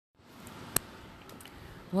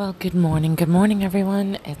Well, good morning,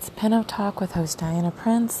 everyone. It's Pinno Talk with host Diana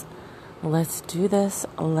Prince. Let's do this.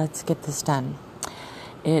 Let's get this done.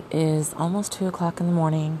 It is almost 2 o'clock in the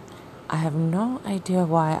morning. I have no idea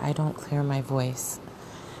why I don't clear my voice.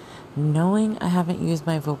 Knowing I haven't used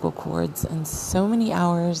my vocal cords in so many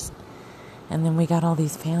hours, and then we got all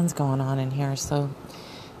these fans going on in here, so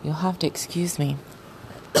you'll have to excuse me.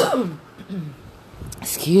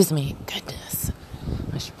 Excuse me. Goodness.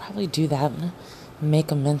 I should probably do that.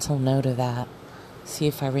 Make a mental note of that. See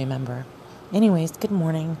if I remember. Anyways, good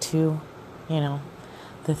morning to,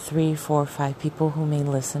 the 3, 4, 5 people who may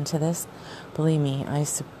listen to this. Believe me,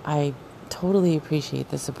 I totally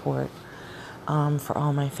appreciate the support for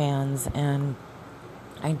all my fans. And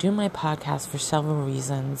I do my podcast for several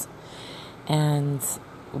reasons. And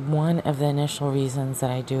one of the initial reasons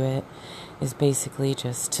that I do it is basically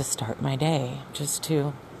just to start my day, just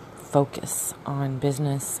to focus on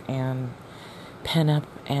business and pin-up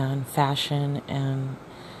and fashion and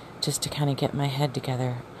just to kind of get my head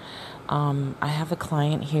together. I have a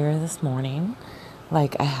client here this morning,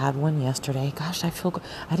 like I had one yesterday. Gosh,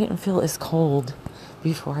 I didn't feel as cold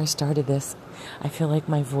before I started this. I feel like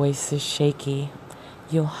my voice is shaky.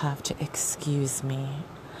 You'll have to excuse me.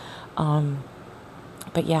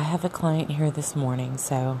 But yeah, I have a client here this morning,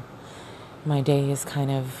 so my day is kind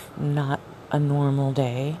of not a normal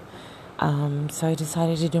day. So I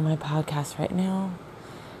decided to do my podcast right now.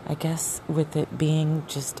 I guess with it being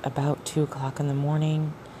just about 2 o'clock in the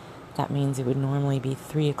morning, that means it would normally be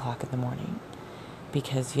 3 o'clock in the morning.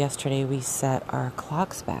 Because yesterday we set our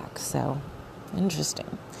clocks back, so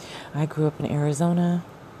interesting. I grew up in Arizona.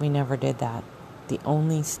 We never did that. The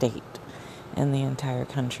only state in the entire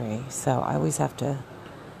country. So I always have to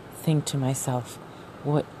think to myself,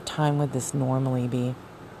 what time would this normally be?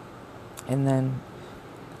 And then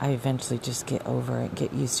I eventually just get over it,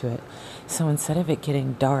 get used to it. So instead of it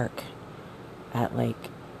getting dark at like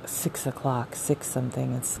 6 o'clock, 6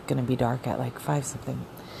 something, it's going to be dark at like 5 something.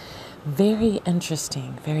 Very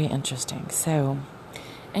interesting, very interesting. So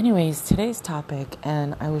anyways, today's topic,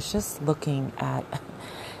 and I was just looking at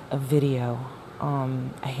a video,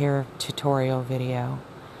 a hair tutorial video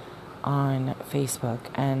on Facebook,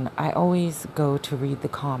 and I always go to read the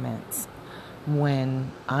comments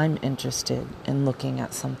when I'm interested in looking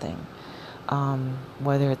at something,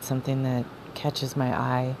 whether it's something that catches my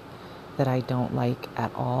eye that I don't like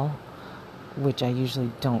at all, which I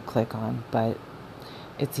usually don't click on, but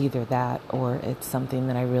it's either that or it's something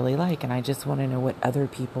that I really like and I just want to know what other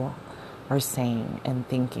people are saying and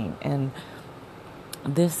thinking. And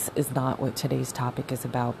this is not what today's topic is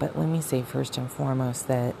about, but let me say first and foremost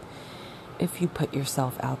that if you put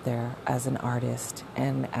yourself out there as an artist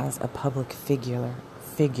and as a public figure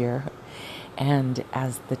and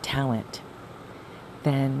as the talent,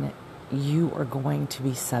 then you are going to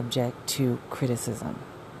be subject to criticism.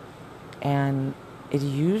 And it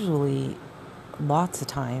usually, lots of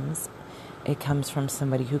times, it comes from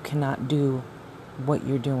somebody who cannot do what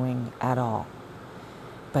you're doing at all.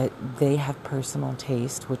 But they have personal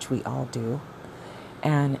taste, which we all do.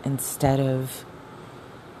 And instead of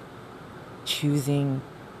choosing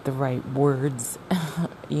the right words,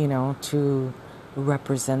 to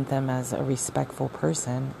represent them as a respectful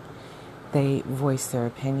person, they voice their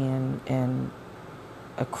opinion in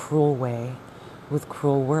a cruel way with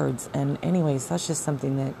cruel words. And anyways, that's just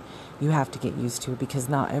something that you have to get used to, because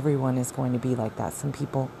not everyone is going to be like that. Some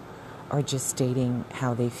people are just stating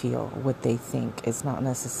how they feel, what they think. It's not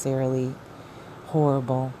necessarily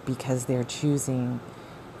horrible because they're choosing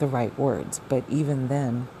the right words. But even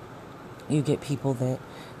then, you get people that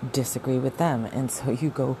disagree with them, and so you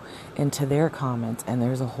go into their comments and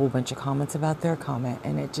there's a whole bunch of comments about their comment,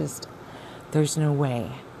 and there's no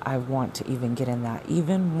way I want to even get in that.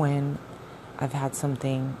 Even when I've had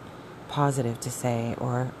something positive to say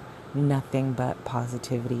or nothing but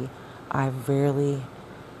positivity, I rarely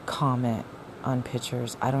comment on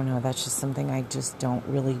pictures. I don't know, that's just something I just don't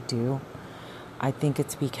really do. I think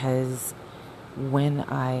it's because when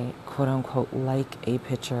I quote unquote like a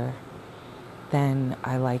picture, then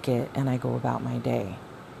I like it and I go about my day.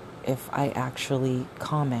 If I actually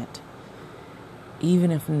comment, even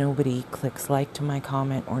if nobody clicks like to my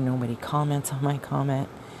comment or nobody comments on my comment,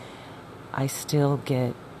 I still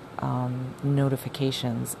get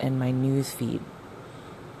notifications in my news feed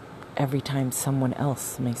every time someone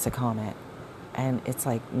else makes a comment. And it's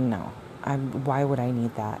like, no, why would I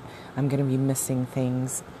need that? I'm going to be missing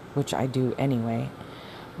things, which I do anyway.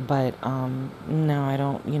 But no, I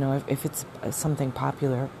don't, if it's something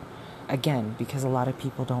popular, again, because a lot of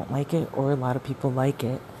people don't like it or a lot of people like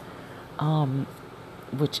it,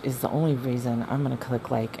 which is the only reason I'm going to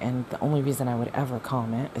click like, and the only reason I would ever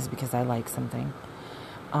comment is because I like something,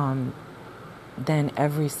 then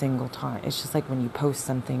every single time, it's just like when you post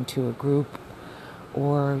something to a group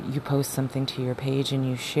or you post something to your page and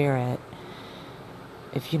you share it,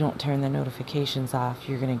 if you don't turn the notifications off,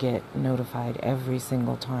 you're going to get notified every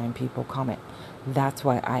single time people comment. That's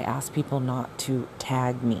why I ask people not to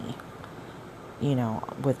tag me,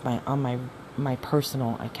 with my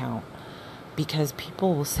personal account, because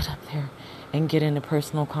people will sit up there and get into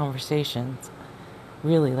personal conversations.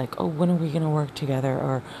 Really, like, oh, when are we going to work together?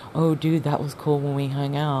 Or, oh, dude, that was cool when we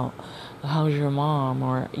hung out. How's your mom?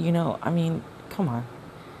 Or, come on.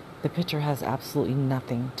 The picture has absolutely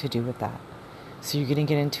nothing to do with that. So you're going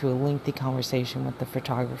to get into a lengthy conversation with the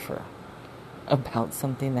photographer about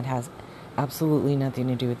something that has absolutely nothing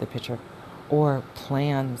to do with the picture or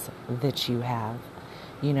plans that you have.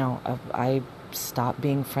 I stopped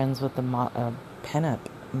being friends with the pinup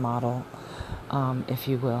model, if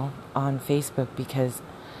you will, on Facebook because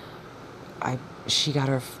she got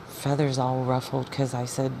her feathers all ruffled because I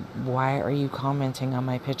said, why are you commenting on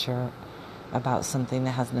my picture about something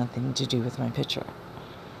that has nothing to do with my picture?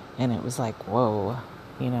 And it was like, whoa,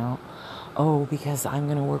 oh, because I'm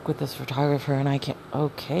going to work with this photographer and I can't.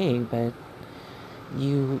 Okay, but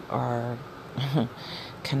you are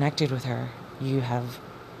connected with her. You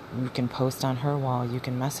can post on her wall. You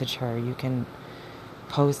can message her. You can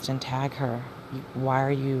post and tag her. Why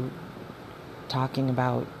are you talking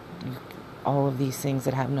about all of these things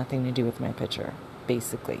that have nothing to do with my picture,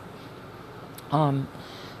 basically?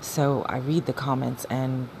 So I read the comments,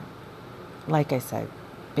 and like I said,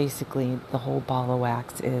 basically the whole ball of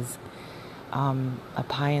wax is a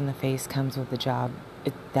pie in the face comes with the job.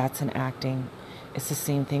 That's an acting. It's the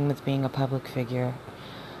same thing with being a public figure,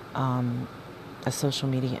 a social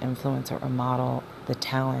media influencer, a model, the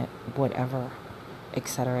talent, whatever,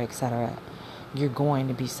 etc., etc. You're going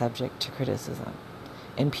to be subject to criticism.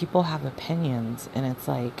 And people have opinions, and it's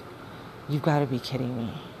like, you've got to be kidding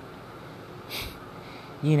me.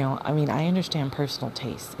 I understand personal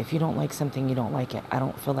taste. If you don't like something, you don't like it. I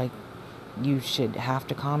don't feel like you should have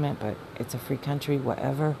to comment, but it's a free country,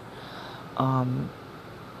 whatever.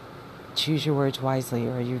 Choose your words wisely,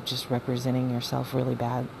 or you're just representing yourself really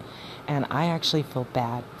bad. And I actually feel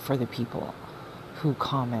bad for the people who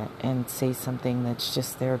comment and say something that's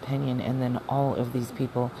just their opinion, and then all of these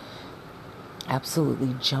people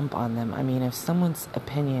absolutely jump on them. If someone's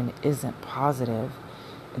opinion isn't positive,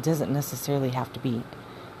 it doesn't necessarily have to be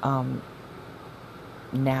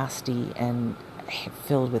nasty and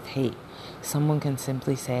filled with hate. Someone can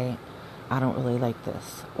simply say, I don't really like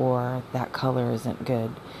this, or that color isn't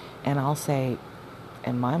good. And I'll say,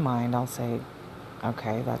 in my mind,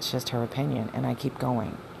 okay, that's just her opinion, and I keep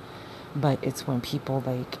going. But it's when people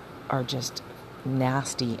are just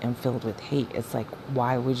nasty and filled with hate, it's like,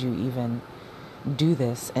 why would you even do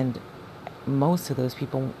this? And most of those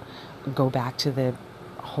people go back to the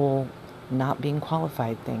whole not being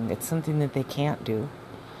qualified thing. It's something that they can't do.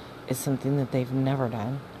 It's something that they've never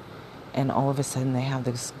done. And all of a sudden they have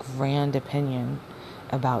this grand opinion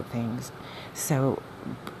about things. So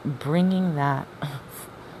bringing that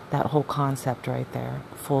whole concept right there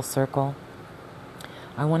full circle,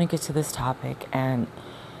 I want to get to this topic. And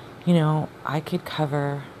I could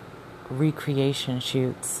cover recreation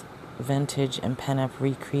shoots, vintage and pinup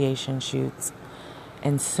recreation shoots,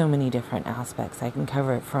 in so many different aspects. I can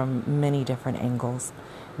cover it from many different angles,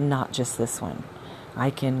 not just this one. I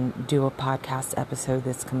can do a podcast episode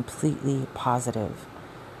that's completely positive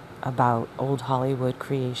about old Hollywood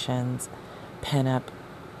creations, pinup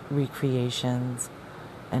recreations,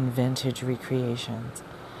 and vintage recreations.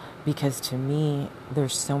 Because to me,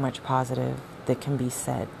 there's so much positive that can be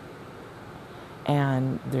said.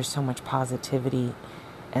 And there's so much positivity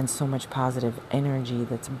and so much positive energy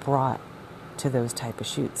that's brought to those type of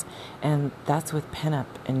shoots. And that's with pinup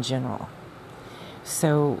in general.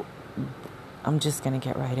 So I'm just going to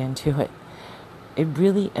get right into it. It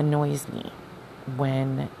really annoys me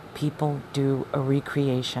when people do a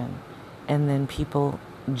recreation and then people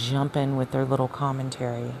jump in with their little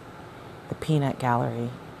commentary, the peanut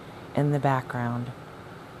gallery in the background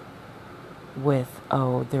with,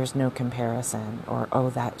 oh, there's no comparison, or, oh,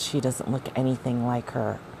 that she doesn't look anything like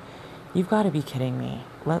her. You've got to be kidding me.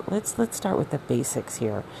 Let's start with the basics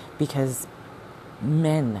here, because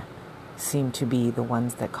men seem to be the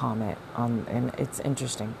ones that comment on, and it's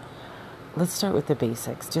interesting. Let's start with the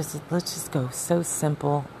basics. Let's just go so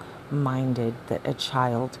simple-minded that a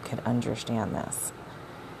child could understand this.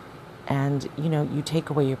 And, you take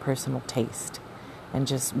away your personal taste and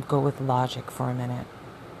just go with logic for a minute.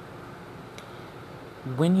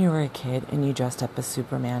 When you were a kid and you dressed up as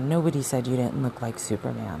Superman, nobody said you didn't look like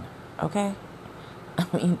Superman. Okay? I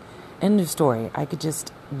mean, end of story. I could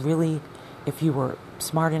just really, if you were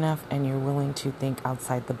smart enough and you're willing to think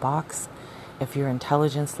outside the box, if your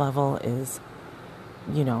intelligence level is,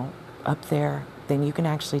 up there, then you can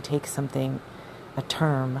actually take something, a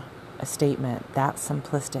term, a statement that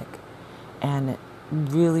simplistic, and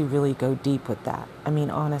really, really go deep with that. I mean,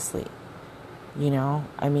 honestly,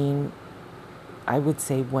 I would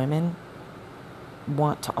say women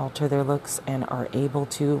want to alter their looks and are able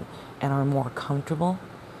to and are more comfortable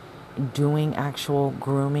doing actual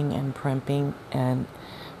grooming and primping and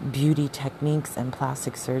beauty techniques and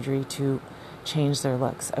plastic surgery to change their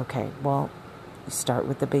looks. Okay, well, start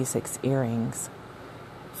with the basics: earrings,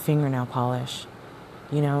 fingernail polish.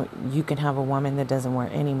 You can have a woman that doesn't wear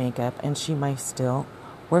any makeup and she might still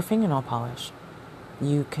wear fingernail polish.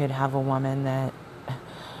 You could have a woman that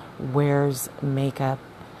wears makeup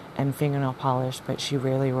and fingernail polish, but she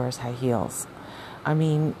rarely wears high heels. I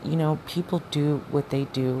mean, people do what they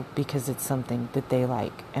do because it's something that they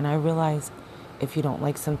like. And I realize if you don't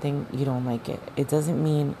like something, you don't like it. It doesn't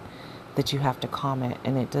mean that you have to comment,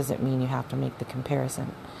 and it doesn't mean you have to make the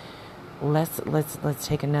comparison. Let's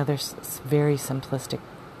take another very simplistic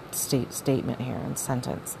statement here and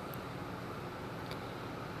sentence.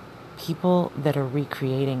 People that are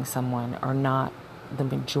recreating someone are not the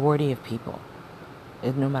majority of people.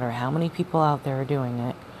 No matter how many people out there are doing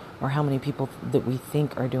it, or how many people that we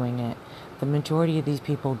think are doing it, the majority of these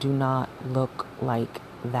people do not look like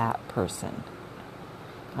that person.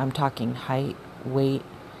 I'm talking height, weight,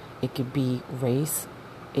 it could be race,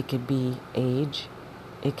 it could be age,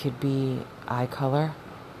 it could be eye color,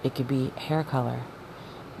 it could be hair color.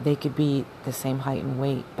 They could be the same height and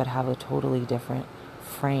weight, but have a totally different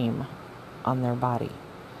frame on their body.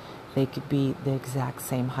 They could be the exact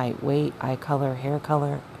same height, weight, eye color, hair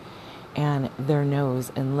color, and their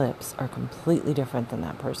nose and lips are completely different than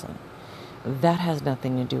that person. That has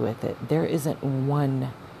nothing to do with it. There isn't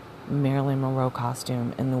one Marilyn Monroe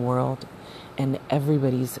costume in the world, and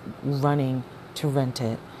everybody's running to rent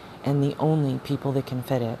it, and the only people that can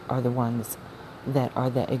fit it are the ones that are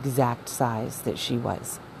the exact size that she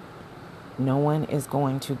was. No one is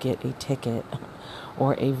going to get a ticket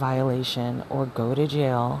or a violation or go to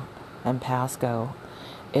jail and pass go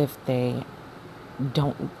if they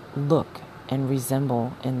don't look and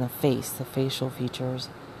resemble in the face, the facial features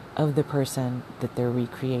of the person that they're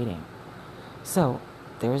recreating. So,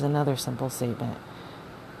 there's another simple statement.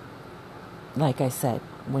 Like I said,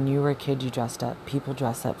 when you were a kid, you dressed up. People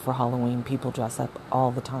dress up for Halloween. People dress up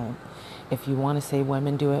all the time. If you want to say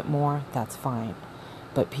women do it more, that's fine.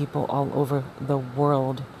 But people all over the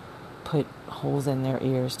world put holes in their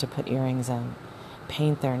ears to put earrings in,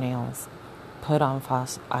 paint their nails, put on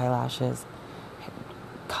false eyelashes,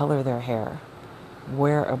 color their hair,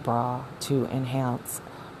 wear a bra to enhance,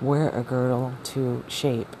 wear a girdle to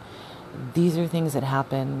shape. These are things that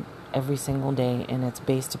happen every single day, and it's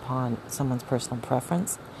based upon someone's personal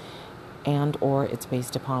preference, and or it's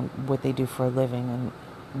based upon what they do for a living and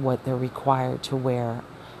what they're required to wear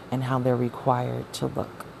and how they're required to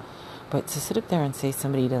look. But to sit up there and say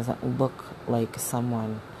somebody doesn't look like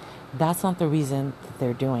someone, that's not the reason that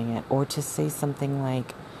they're doing it. Or to say something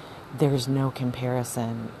like, there's no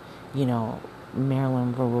comparison,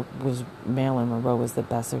 Marilyn Monroe was the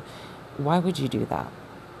best. Why would you do that?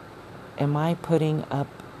 Am I putting up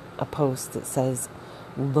a post that says,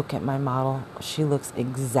 look at my model, she looks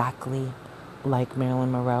exactly like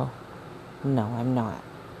Marilyn Monroe? No, I'm not.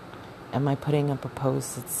 Am I putting up a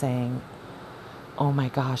post that's saying, oh my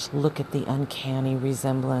gosh, look at the uncanny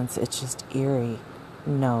resemblance, it's just eerie?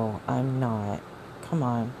 No, I'm not. Come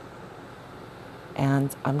on.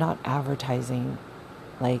 And I'm not advertising.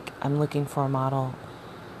 Like, I'm looking for a model,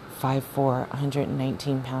 5'4",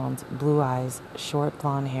 119 pounds, blue eyes, short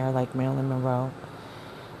blonde hair like Marilyn Monroe,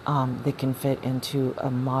 that can fit into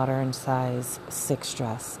a modern size 6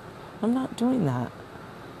 dress. I'm not doing that.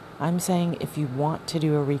 I'm saying if you want to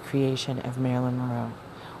do a recreation of Marilyn Monroe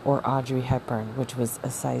or Audrey Hepburn, which was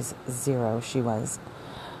a size 0, she was,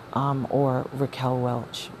 or Raquel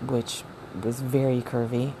Welch, which was very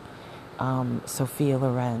curvy, Sophia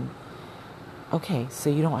Loren. Okay, so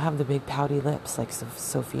you don't have the big pouty lips like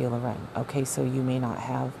Sophia Loren. Okay, so you may not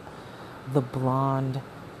have the blonde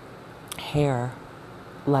hair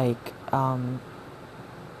like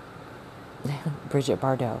Bridget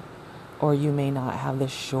Bardot. Or you may not have the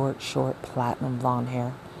short platinum blonde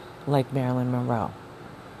hair like Marilyn Monroe.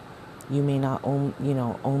 You may not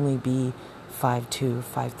only be 5'2",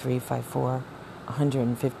 5'3", 5'4",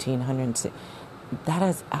 115, 106. That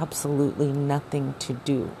has absolutely nothing to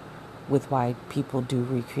do with why people do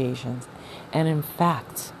recreations. And in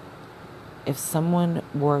fact, if someone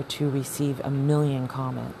were to receive 1 million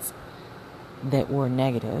comments that were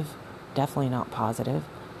negative, definitely not positive,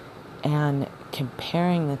 and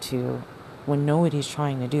comparing the two when nobody's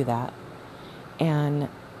trying to do that, and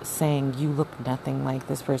saying you look nothing like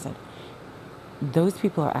this person, those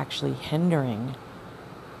people are actually hindering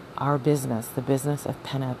our business, the business of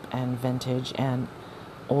pinup and vintage and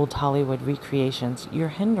old Hollywood recreations. You're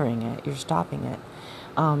hindering it. You're stopping it.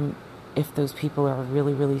 If those people are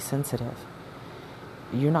really, really sensitive,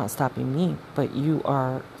 you're not stopping me, but you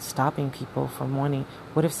are stopping people from wanting.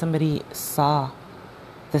 What if somebody saw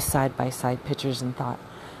the side-by-side pictures and thought,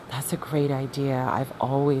 that's a great idea. I've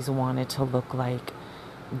always wanted to look like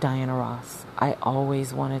Diana Ross. I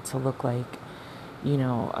always wanted to look like,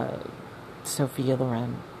 Sophia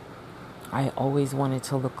Loren. I always wanted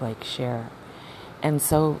to look like Cher. And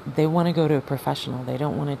so they want to go to a professional. They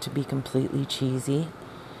don't want it to be completely cheesy.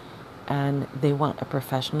 And they want a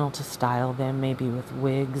professional to style them, maybe with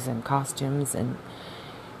wigs and costumes. And,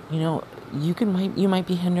 you might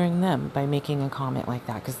be hindering them by making a comment like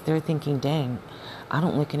that, because they're thinking, dang, I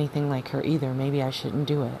don't look anything like her either. Maybe I shouldn't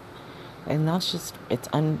do it. And that's just, it's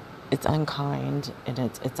unkind, and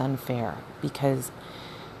it's unfair, because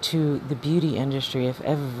to the beauty industry, if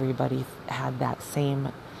everybody had that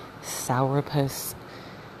same sourpuss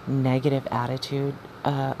negative attitude,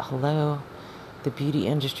 the beauty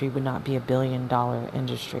industry would not be $1 billion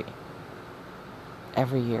industry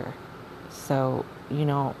every year. So,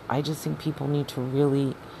 I just think people need to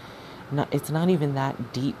really, it's not even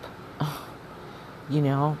that deep.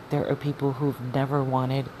 There are people who've never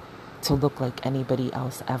wanted to look like anybody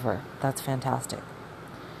else ever. That's fantastic.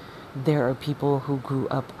 There are people who grew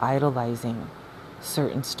up idolizing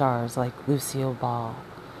certain stars like Lucille Ball,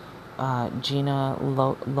 Gina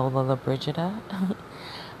Lola Brigida,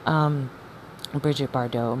 Bridget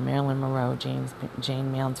Bardot, Marilyn Monroe,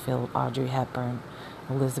 Jane Mansfield, Audrey Hepburn,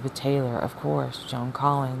 Elizabeth Taylor, of course, Joan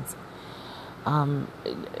Collins.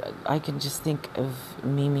 I can just think of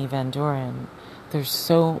Mimi Van Doren. There's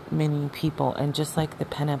so many people, and just like the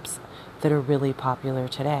pinups that are really popular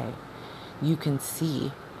today, you can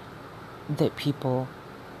see that people,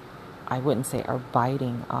 I wouldn't say are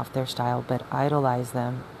biting off their style, but idolize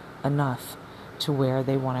them enough to where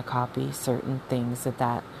they want to copy certain things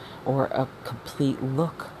that or a complete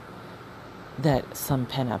look that some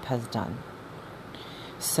pinup has done.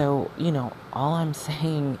 So, all I'm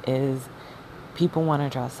saying is people want to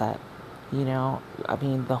dress up.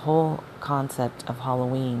 The whole concept of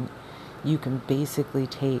Halloween, you can basically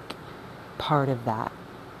take part of that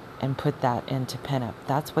and put that into pinup.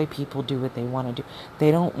 That's why people do what they want to do.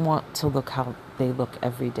 They don't want to look how they look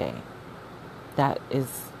every day. That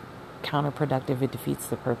is counterproductive. It defeats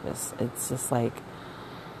the purpose. It's just like,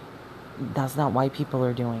 that's not why people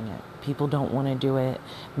are doing it. People don't want to do it,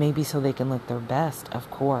 maybe so they can look their best, of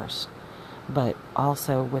course, but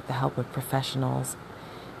also with the help of professionals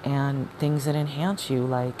and things that enhance you,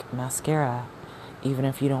 like mascara, even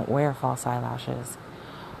if you don't wear false eyelashes,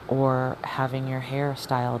 or having your hair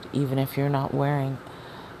styled, even if you're not wearing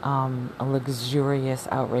a luxurious,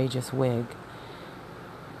 outrageous wig,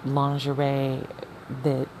 lingerie,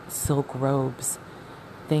 silk robes,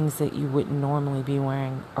 things that you wouldn't normally be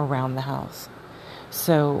wearing around the house.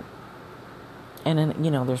 So, and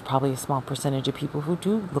then, there's probably a small percentage of people who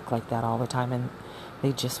do look like that all the time, and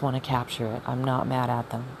they just want to capture it. I'm not mad at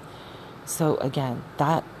them. So again,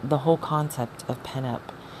 the whole concept of pinup,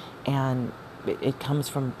 and it comes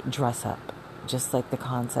from dress up, just like the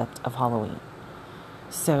concept of Halloween.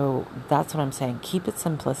 So that's what I'm saying. Keep it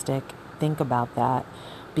simplistic. Think about that,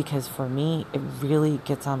 because for me, it really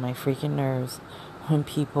gets on my freaking nerves when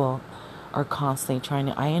people are constantly trying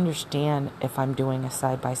to. I understand if I'm doing a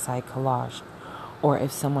side-by-side collage, or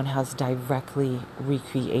if someone has directly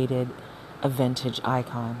recreated a vintage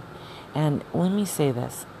icon. And let me say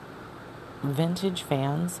this. Vintage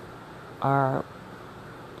fans are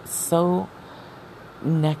so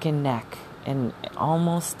neck and neck and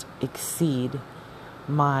almost exceed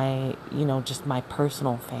my, just my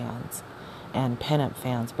personal fans and pinup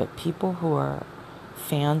fans. But people who are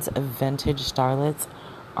fans of vintage starlets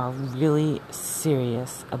are really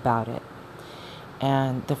serious about it.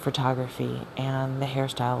 And the photography and the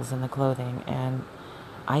hairstyles and the clothing. And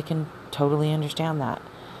I can totally understand that.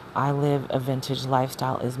 I live a vintage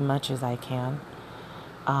lifestyle as much as I can.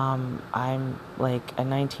 I'm like a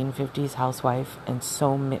 1950s housewife in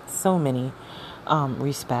so many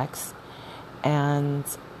respects. And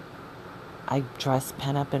I dress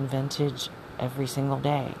pinup and vintage every single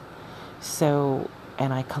day. So,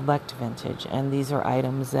 and I collect vintage. And these are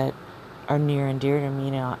items that are near and dear to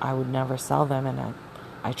me. I would never sell them, and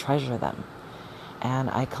I treasure them. And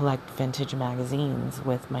I collect vintage magazines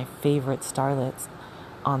with my favorite starlets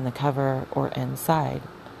on the cover or inside.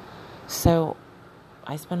 So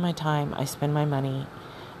I spend my time, I spend my money,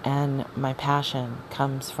 and my passion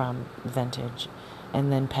comes from vintage,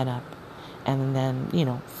 and then pinup, and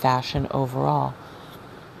then, fashion overall.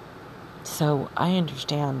 So I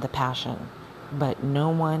understand the passion, but no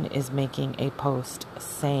one is making a post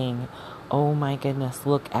saying, oh my goodness,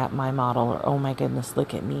 look at my model, or oh my goodness,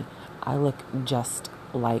 look at me. I look just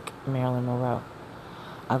like Marilyn Monroe.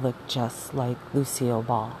 I look just like Lucille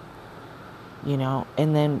Ball.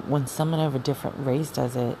 And then when someone of a different race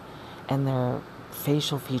does it, and their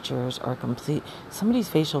facial features are somebody's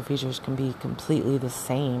facial features can be completely the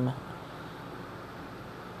same,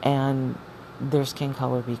 and their skin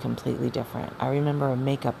color be completely different. I remember a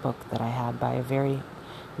makeup book that I had by a very,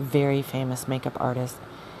 very famous makeup artist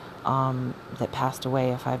that passed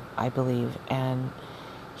away, I believe, and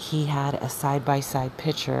he had a side-by-side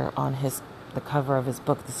picture on the cover of his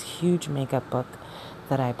book, this huge makeup book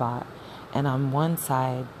that I bought. And on one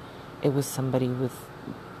side, it was somebody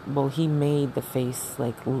he made the face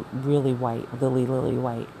like really white, lily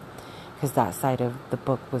white, because that side of the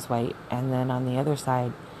book was white. And then on the other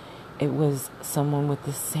side, it was someone with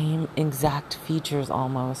the same exact features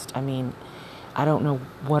almost. I mean, I don't know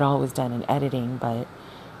what all was done in editing, but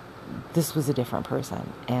this was a different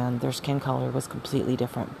person, and their skin color was completely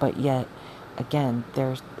different. But yet, again,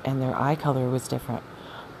 their eye color was different,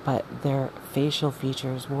 but their facial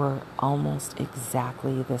features were almost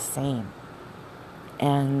exactly the same.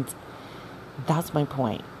 And that's my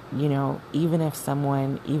point. Even if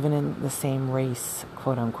someone, even in the same race,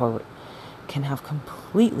 quote unquote, can have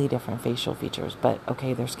completely different facial features, but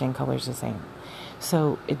okay, their skin color is the same.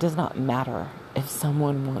 So it does not matter if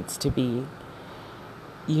someone wants to be,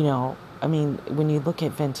 when you look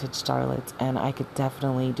at vintage starlets, and I could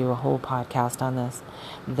definitely do a whole podcast on this,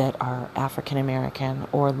 that are African American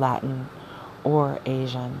or Latin or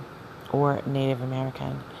Asian or Native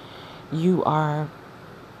American, you're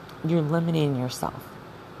limiting yourself,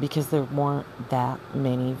 because there weren't that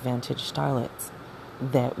many vintage starlets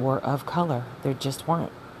that were of color. There just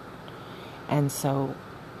weren't. And so,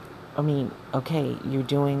 okay, you're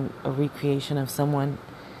doing a recreation of someone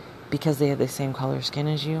because they have the same color skin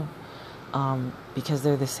as you, because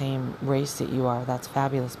they're the same race that you are. That's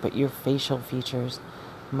fabulous. But your facial features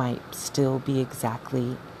might still be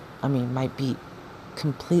might be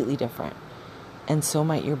completely different. And so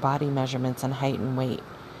might your body measurements and height and weight.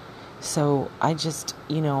 So I just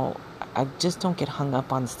don't get hung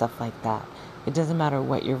up on stuff like that. It doesn't matter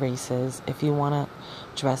what your race is. If you want to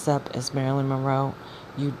dress up as Marilyn Monroe,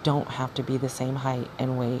 you don't have to be the same height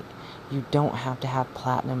and weight. You don't have to have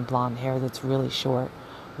platinum blonde hair that's really short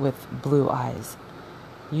with blue eyes.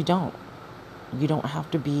 You don't. You don't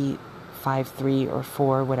have to be 5'3" or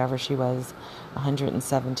 4", whatever she was,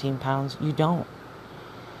 117 pounds. You don't.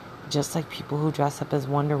 Just like people who dress up as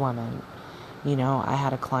Wonder Woman. I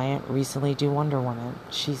had a client recently do Wonder Woman.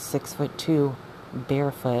 She's 6'2",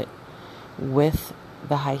 barefoot, with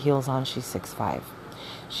the high heels on. She's 6'5".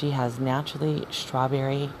 She has naturally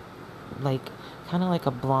strawberry, kind of like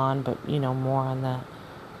a blonde, but more on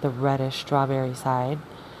the reddish strawberry side,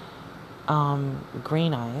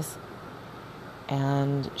 green eyes,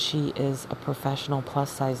 and she is a professional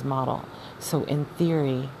plus size model. So in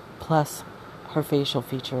theory, plus her facial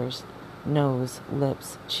features, nose,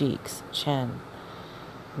 lips, cheeks, chin,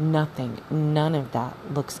 none of that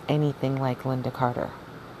looks anything like Linda Carter,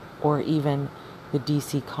 or even the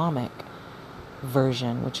DC comic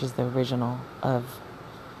version, which is the original of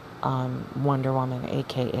Wonder Woman,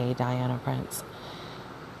 aka Diana Prince,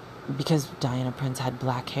 because Diana Prince had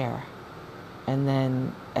black hair. And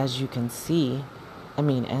then, as you can see,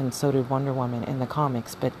 and so did Wonder Woman in the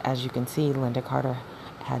comics, but as you can see, Linda Carter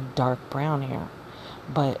had dark brown hair.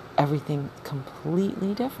 But everything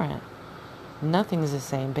completely different. Nothing's the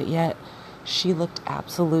same, but yet she looked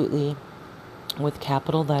absolutely, with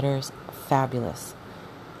capital letters, fabulous.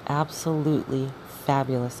 Absolutely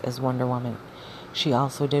fabulous as Wonder Woman. She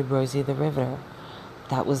also did Rosie the Riveter.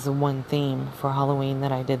 That was the one theme for Halloween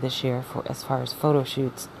that I did this year, for as far as photo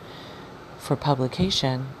shoots for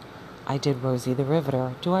publication. I did Rosie the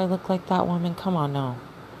Riveter. Do I look like that woman? Come on, no.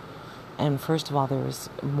 And first of all, there was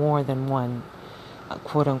more than one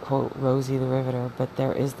quote-unquote Rosie the Riveter, but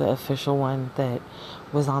there is the official one that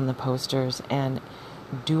was on the posters. And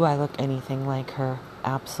do I look anything like her?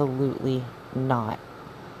 Absolutely not.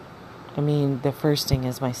 The first thing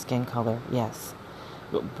is my skin color, yes.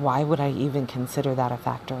 But why would I even consider that a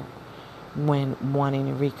factor when wanting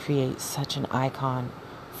to recreate such an icon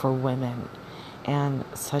for women and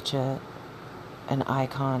such an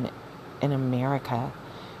icon in America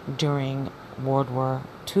during World War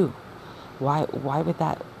II. Why would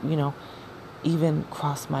that, even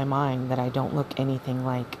cross my mind that I don't look anything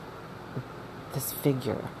like this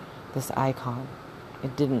figure, this icon?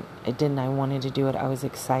 It didn't. I wanted to do it. I was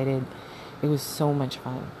excited. It was so much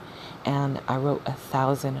fun. And I wrote a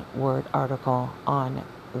 1,000-word article on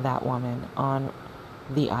that woman, on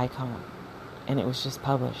the icon. And it was just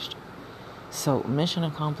published. So mission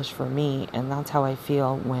accomplished for me. And that's how I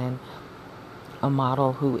feel when a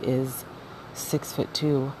model who is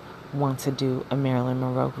 6'2" wants to do a Marilyn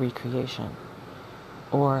Monroe recreation.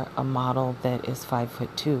 Or a model that is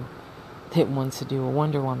 5'2" that wants to do a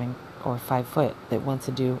Wonder Woman, or 5 foot that wants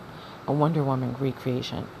to do a Wonder Woman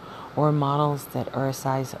recreation, or models that are a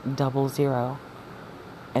size 00,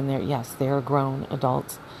 and they're grown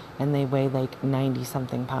adults and they weigh like 90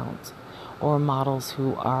 something pounds, or models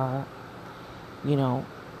who are,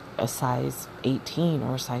 a size 18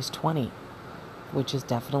 or a size 20, which is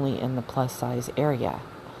definitely in the plus size area.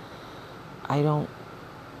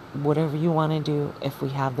 Whatever you want to do, if we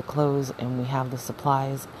have the clothes and we have the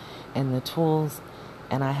supplies and the tools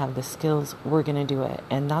and I have the skills, we're going to do it.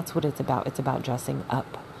 And that's what it's about. It's about dressing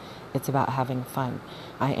up. It's about having fun.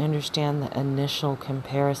 I understand the initial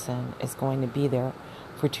comparison is going to be there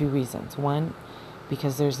for 2 reasons. 1,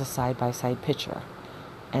 because there's a side-by-side picture.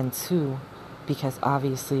 And 2, because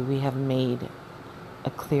obviously we have made a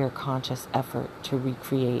clear, conscious effort to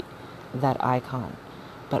recreate that icon.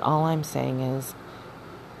 But all I'm saying is,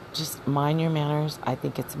 just mind your manners. I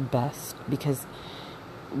think it's best, because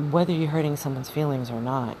whether you're hurting someone's feelings or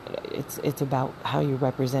not, it's about how you're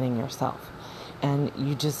representing yourself. And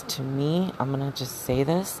you just, to me, I'm going to just say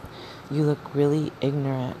this, you look really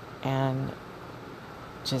ignorant and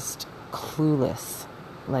just clueless,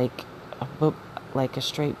 like a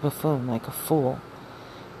straight buffoon, like a fool,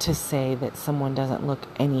 to say that someone doesn't look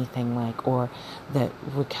anything like, or that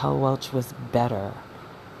Raquel Welch was better.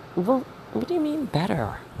 Well, what do you mean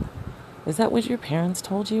better? Is that what your parents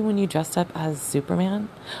told you when you dressed up as Superman?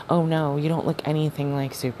 Oh no, you don't look anything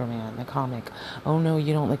like Superman, the comic. Oh no,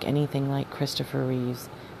 you don't look anything like Christopher Reeves,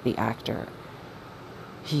 the actor.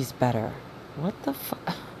 He's better. What the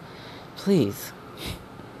fuck? Please.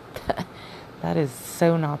 That is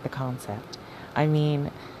so not the concept. I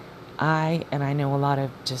mean, I know a lot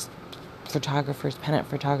of just photographers, pennant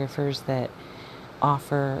photographers that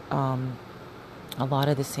offer a lot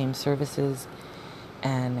of the same services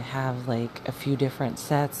and have like a few different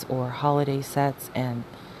sets or holiday sets, and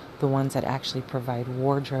the ones that actually provide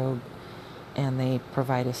wardrobe and they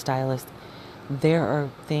provide a stylist. There are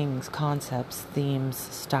things, concepts, themes,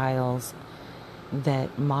 styles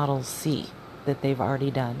that models see that they've already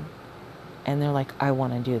done, and they're like, I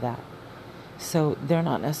want to do that. So they're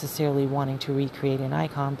not necessarily wanting to recreate an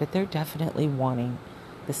icon, but they're definitely wanting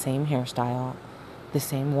the same hairstyle, the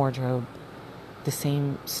same wardrobe, the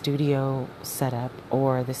same studio setup,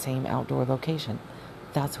 or the same outdoor location.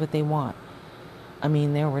 That's what they want. I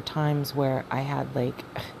mean, there were times where I had like,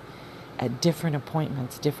 at different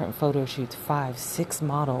appointments, different photo shoots, 5, 6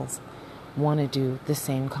 models want to do the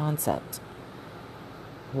same concept.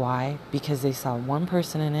 Why? Because they saw one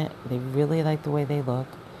person in it, they really like the way they look,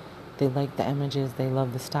 they like the images, they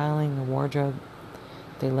love the styling, the wardrobe,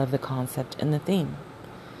 they love the concept and the theme.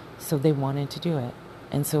 So they wanted to do it,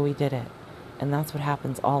 and so we did it. And that's what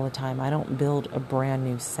happens all the time. I don't build a brand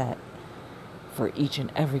new set for each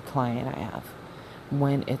and every client I have.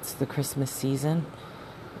 When it's the Christmas season,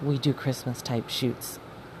 we do Christmas type shoots.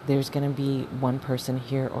 There's going to be one person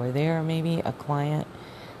here or there, maybe a client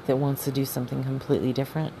that wants to do something completely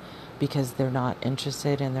different because they're not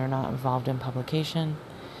interested and they're not involved in publication.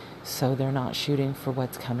 So they're not shooting for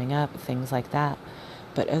what's coming up, things like that.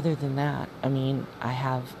 But other than that, I mean, I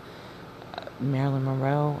have Marilyn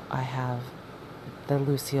Monroe, I have the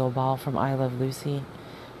Lucille Ball from I Love Lucy,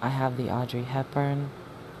 I have the Audrey Hepburn,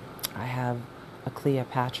 I have a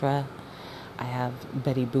Cleopatra, I have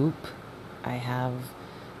Betty Boop, I have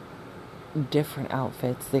different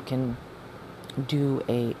outfits that can do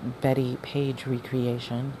a Betty Page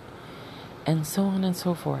recreation, and so on and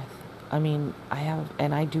so forth. I mean,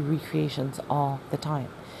 I do recreations all the time.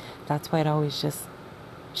 That's why it always just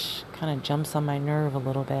kind of jumps on my nerve a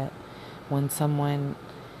little bit when someone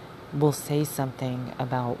will say something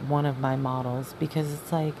about one of my models, because it's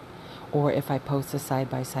like, or if I post a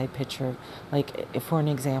side-by-side picture, like, if, for an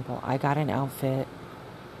example, I got an outfit,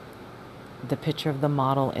 the picture of the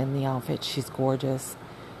model in the outfit, she's gorgeous.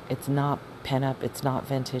 It's not pin-up, it's not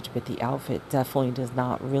vintage, but the outfit definitely does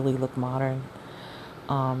not really look modern.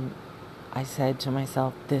 I said to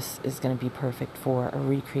myself, this is going to be perfect for a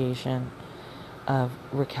recreation of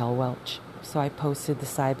Raquel Welch. So I posted the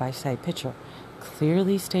side-by-side picture,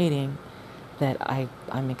 clearly stating that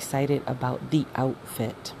I'm excited about the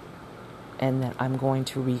outfit and that I'm going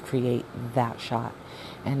to recreate that shot.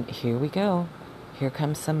 And here we go. Here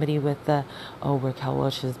comes somebody with the, oh, Raquel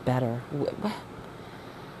Welch is better. What?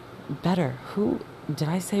 Better? Who? Did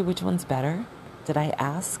I say which one's better? Did I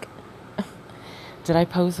ask? Did I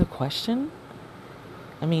pose a question?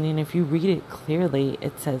 I mean, and if you read it clearly,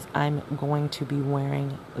 it says I'm going to be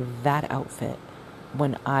wearing that outfit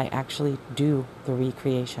when I actually do the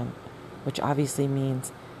recreation, which obviously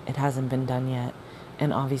means it hasn't been done yet,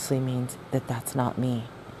 and obviously means that that's not me.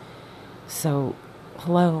 So,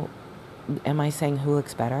 hello, am I saying who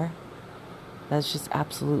looks better? That's just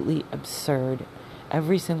absolutely absurd.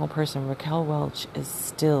 Every single person, Raquel Welch is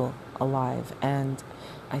still alive, and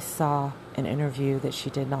I saw an interview that she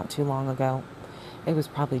did not too long ago. It was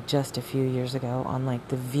probably just a few years ago on like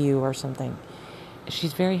The View or something.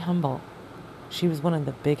 She's very humble. She was one of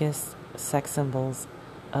the biggest sex symbols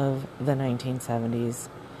of the 1970s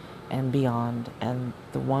and beyond. And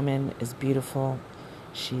the woman is beautiful.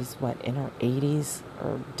 She's in her 80s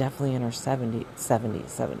or definitely in her 70s.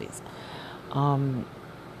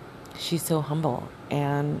 She's so humble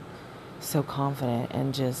and so confident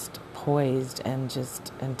and just poised and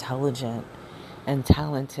just intelligent and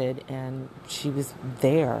talented, and she was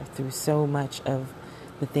there through so much of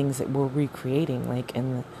the things that we're recreating, like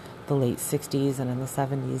in the late 60s and in the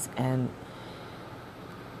 70s, and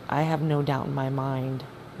I have no doubt in my mind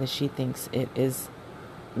that she thinks it is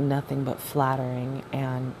nothing but flattering,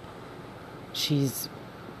 and she's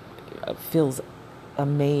feels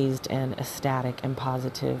amazed and ecstatic and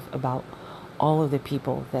positive about all of the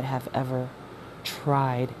people that have ever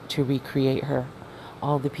tried to recreate her,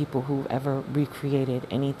 all the people who've ever recreated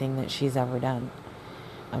anything that she's ever done.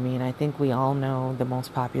 I mean, I think we all know the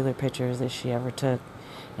most popular pictures that she ever took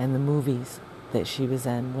and the movies that she was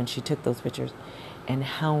in when she took those pictures, and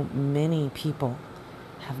how many people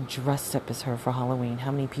have dressed up as her for Halloween,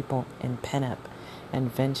 how many people in pinup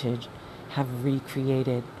and vintage have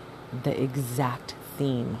recreated the exact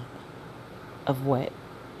theme of what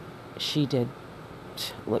she did,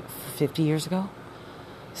 50 years ago.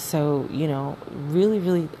 So, really,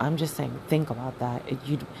 really, I'm just saying, think about that.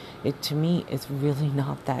 It to me, it's really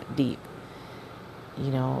not that deep.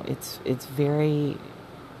 It's very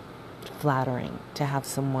flattering to have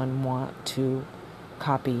someone want to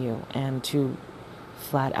copy you and to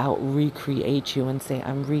flat out recreate you and say,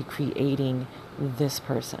 I'm recreating this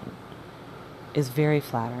person, is very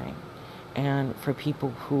flattering. And for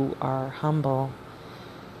people who are humble,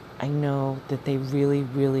 I know that they really,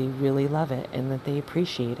 really, really love it and that they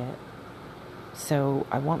appreciate it. So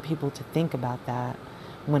I want people to think about that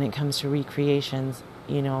when it comes to recreations.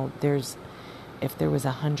 If there was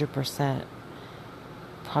 100%,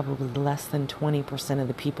 probably less than 20% of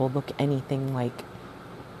the people look anything like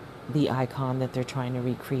the icon that they're trying to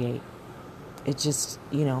recreate. It just,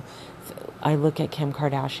 I look at Kim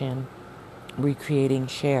Kardashian recreating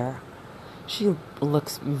Cher. She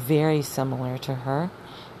looks very similar to her.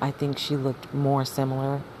 I think she looked more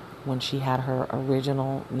similar when she had her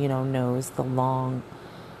original, nose, the long,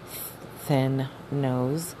 thin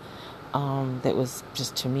nose. That was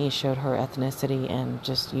just, to me, showed her ethnicity and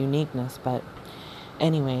just uniqueness. But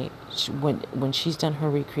anyway, when she's done her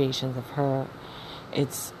recreations of her,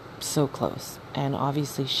 it's so close. And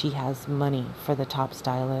obviously she has money for the top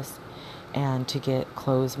stylist and to get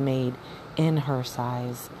clothes made in her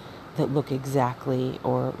size that look exactly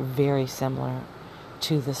or very similar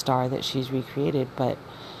to the star that she's recreated. But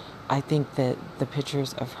I think that the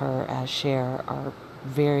pictures of her as Cher are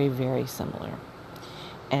very, very similar.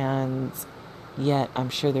 And yet I'm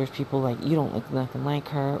sure there's people like, you don't look nothing like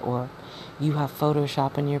her, or you have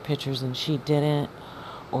Photoshop in your pictures and she didn't,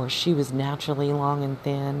 or she was naturally long and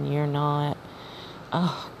thin, you're not.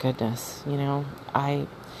 Oh, goodness. I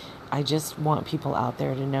just want people out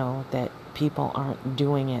there to know that people aren't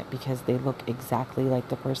doing it because they look exactly like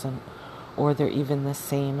the person, or they're even the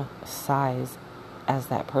same size as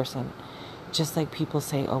that person. Just like people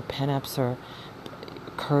say, oh, pinups or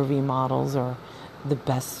curvy models, or the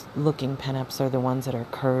best looking pinups are the ones that are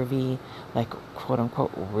curvy, like quote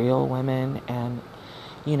unquote real women, and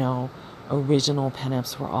original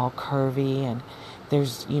pinups were all curvy, and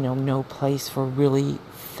there's no place for really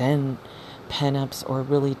thin pinups or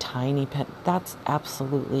really tiny pin. That's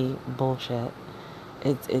absolutely bullshit.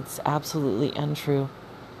 It's absolutely untrue.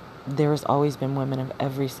 There's always been women of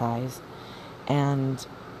every size. And,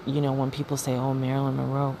 when people say, oh, Marilyn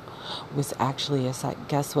Monroe was actually a size,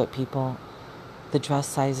 guess what, people? the dress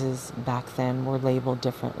sizes back then were labeled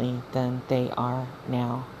differently than they are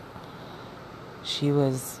now. She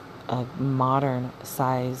was a modern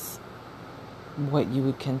size, what you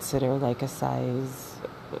would consider like a size,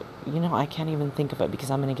 I can't even think of it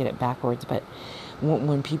because I'm going to get it backwards, but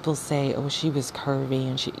when people say, oh, she was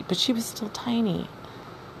curvy, but she was still tiny.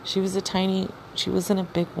 She wasn't a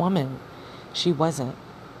big woman. She wasn't.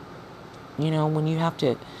 When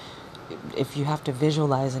if you have to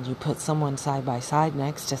visualize and you put someone side by side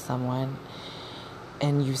next to someone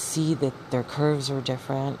and you see that their curves are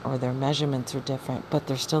different or their measurements are different, but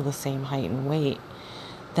they're still the same height and weight,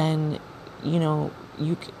 then, and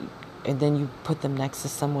then you put them next to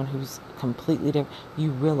someone who's completely different, you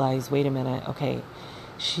realize, wait a minute, okay,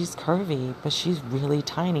 she's curvy, but she's really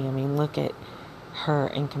tiny. I mean, look at her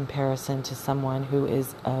in comparison to someone who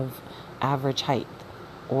is of average height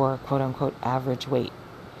or quote unquote average weight.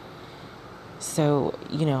 So,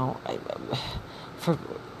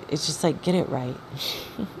 it's just like, get it right.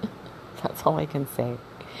 That's all I can say.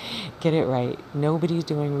 Get it right. Nobody's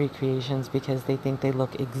doing recreations because they think they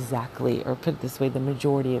look exactly, or put it this way, the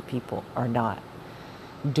majority of people are not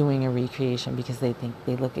doing a recreation because they think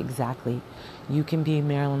they look exactly. You can be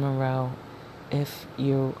Marilyn Monroe if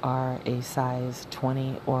you are a size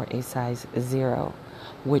 20 or a size 0,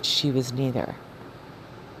 which she was neither.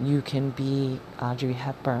 You can be Audrey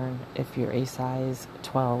Hepburn if you're a size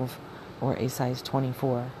 12 or a size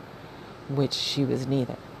 24, which she was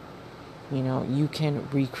neither. You can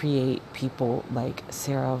recreate people like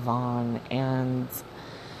Sarah Vaughan and,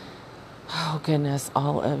 oh goodness,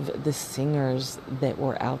 all of the singers that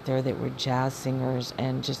were out there that were jazz singers,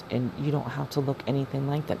 and you don't have to look anything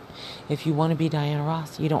like them. If you want to be Diana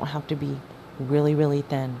Ross, you don't have to be really, really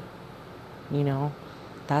thin.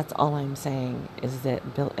 That's all I'm saying, is that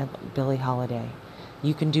Billie Holiday,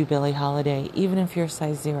 you can do Billie Holiday even if you're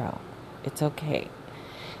size 0. It's okay.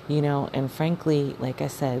 And frankly, like I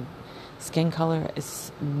said, skin color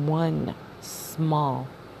is one small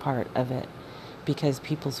part of it, because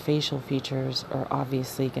people's facial features are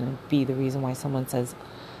obviously going to be the reason why someone says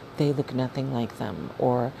they look nothing like them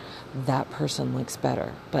or that person looks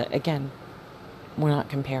better. But again, we're not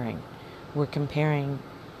comparing. We're comparing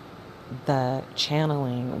the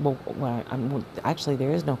channeling. Actually,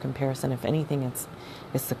 there is no comparison. If anything, it's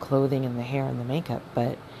the clothing and the hair and the makeup,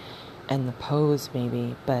 and the pose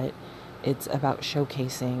maybe, but it's about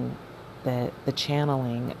showcasing the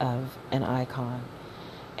channeling of an icon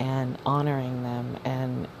and honoring them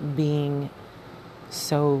and being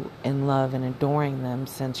so in love and adoring them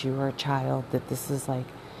since you were a child that this is like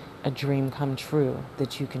a dream come true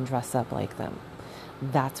that you can dress up like them.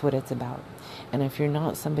 That's what it's about. And if you're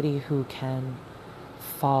not somebody who can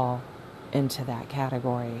fall into that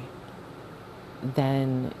category,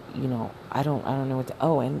 then, I don't know what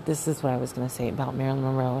to, and this is what I was going to say about Marilyn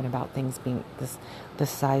Monroe and about things being, the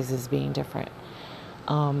sizes being different.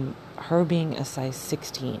 Her being a size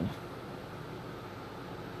 16,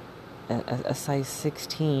 a size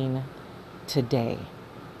 16 today,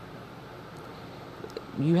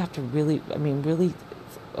 you have to really,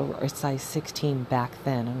 or a size 16 back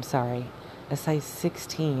then, a size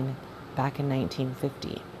 16 back in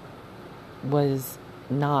 1950 was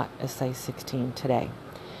not a size 16 today.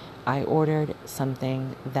 I ordered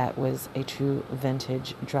something that was a true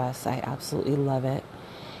vintage dress. I absolutely love it.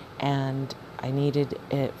 And I needed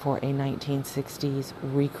it for a 1960s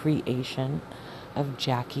recreation of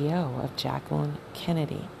Jackie O, of Jacqueline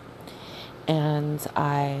Kennedy. And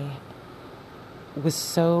I was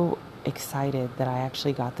so excited that I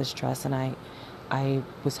actually got this dress, and I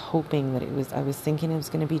was hoping that I was thinking it was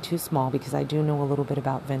going to be too small, because I do know a little bit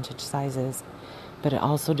about vintage sizes, but it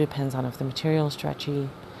also depends on if the material is stretchy,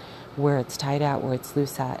 where it's tight at, where it's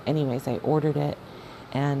loose at. Anyways, I ordered it,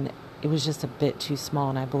 and it was just a bit too small,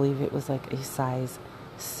 and I believe it was like a size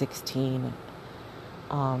 16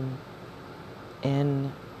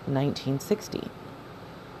 in 1960.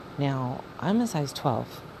 Now, I'm a size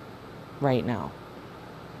 12 right now,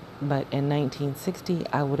 but in 1960,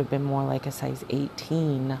 I would have been more like a size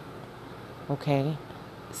 18, okay?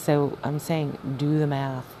 So I'm saying, do the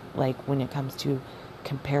math, like when it comes to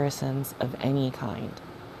comparisons of any kind.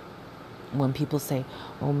 When people say,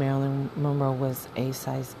 oh, Marilyn Monroe was a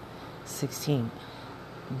size 16,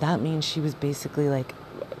 that means she was basically like,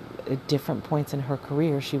 at different points in her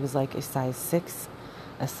career, she was like a size 6,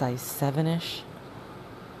 a size 7-ish.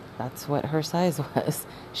 That's what her size was.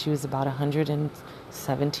 She was about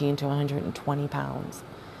 117 to 120 pounds.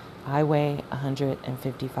 I weigh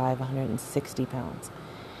 155, 160 pounds.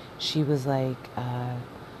 She was like,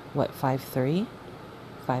 5'3",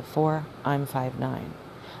 5'4", I'm 5'9".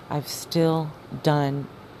 I've still done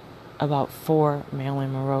about 4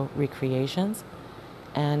 Marilyn Monroe recreations,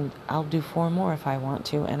 and I'll do 4 more if I want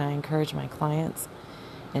to. And I encourage my clients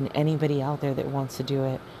and anybody out there that wants to do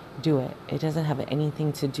it, do it. It doesn't have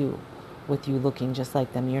anything to do with you looking just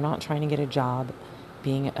like them. You're not trying to get a job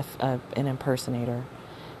being an impersonator,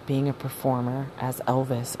 being a performer as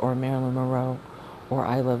Elvis or Marilyn Monroe or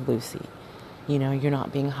I Love Lucy. You're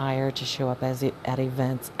not being hired to show up at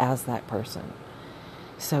events as that person.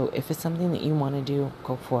 So if it's something that you want to do,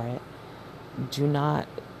 go for it. Do not,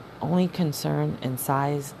 only concern in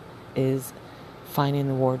size is finding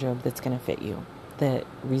the wardrobe that's going to fit you, that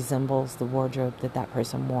resembles the wardrobe that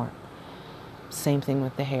person wore. Same thing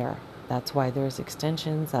with the hair. That's why there's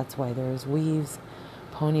extensions. That's why there's weaves,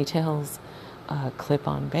 ponytails,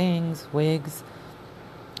 clip-on bangs, wigs,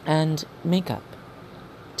 and makeup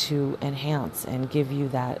to enhance and give you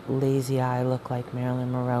that lazy eye look like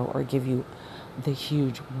Marilyn Monroe, or give you the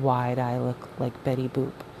huge wide eye look like Betty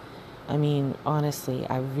Boop. I mean, honestly,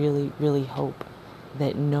 I really, really hope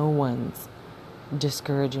that no one's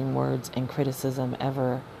discouraging words and criticism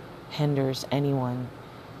ever hinders anyone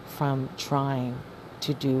from trying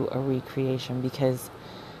to do a recreation, because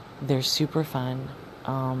they're super fun,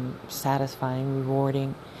 satisfying,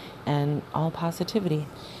 rewarding, and all positivity.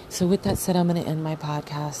 So with that said, I'm going to end my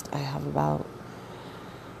podcast. I have about,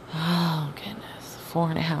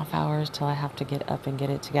 4.5 hours till I have to get up and get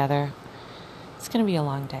it together. It's going to be a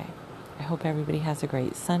long day. I hope everybody has a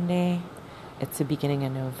great Sunday. It's the beginning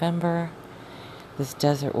of November. This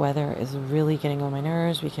desert weather is really getting on my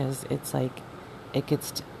nerves, because it's like it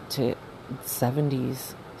gets to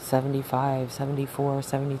 70s, 75, 74,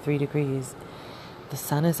 73 degrees. The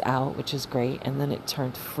sun is out, which is great, and then it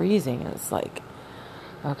turns freezing. It's like,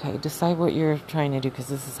 okay, decide what you're trying to do, because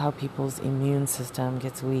this is how people's immune system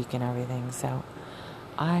gets weak and everything. So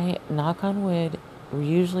I, knock on wood,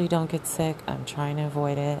 usually don't get sick. I'm trying to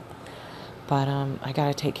avoid it, but I got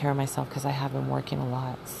to take care of myself because I have been working a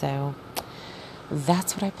lot. So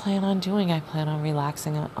that's what I plan on doing. I plan on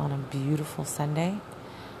relaxing on a beautiful Sunday,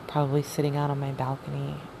 probably sitting out on my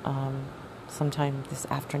balcony sometime this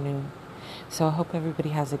afternoon. So I hope everybody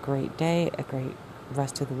has a great day, a great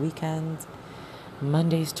rest of the weekend.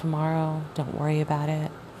 Monday's tomorrow. Don't worry about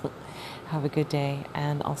it. Have a good day,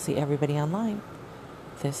 and I'll see everybody online.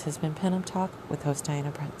 This has been Pinup Talk with host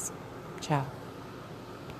Diana Prince. Ciao.